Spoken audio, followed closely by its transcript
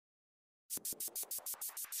I've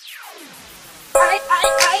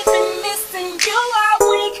been missing you all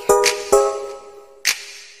week.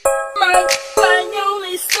 My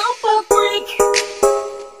only super freak.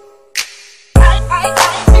 I've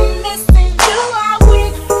been missing you all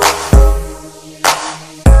week.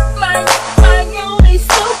 My only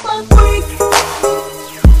super freak.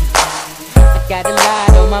 I got a lot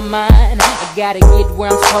on my mind. I gotta get where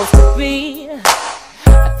I'm supposed to be.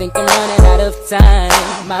 I think I'm running out of time.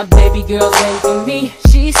 My baby girl's waiting for me.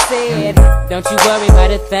 She said, don't you worry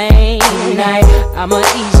about a thing tonight. I'ma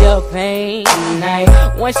ease your pain tonight.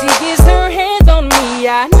 Once she gets her hands on me,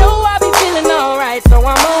 I know I'll be feeling alright. So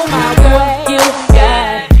I'm on my way. You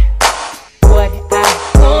got what I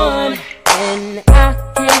want, and I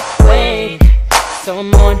can't wait. So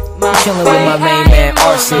I'm on my way. Chillin' with my main man,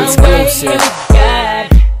 RC exclusive. You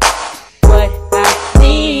got what I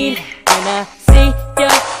need when I see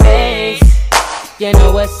your face. You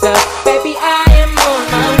know what's up, baby, I am on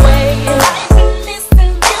my way. I've been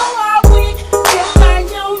missing you all week. You're my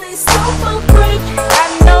only super freak. I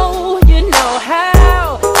know you know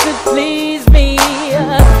how to please me.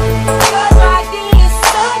 Your body is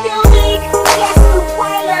so unique. Yes, the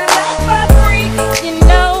way I like my freak. You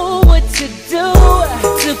know what to do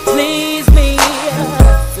to please me.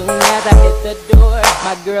 Soon as I hit the door,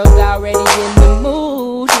 my girl's already in the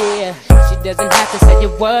mood, yeah. She doesn't have to say a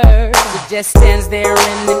word, she just stands there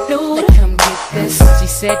in the nude. Come get this. She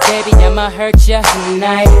said, baby, I'ma hurt ya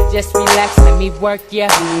tonight. Just relax, let me work ya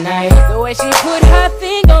tonight. The way she put her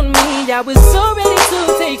thing on me, I was so ready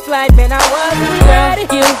to take flight, man, I wasn't ready.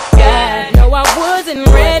 You got, no, I wasn't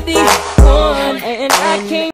ready. And I can't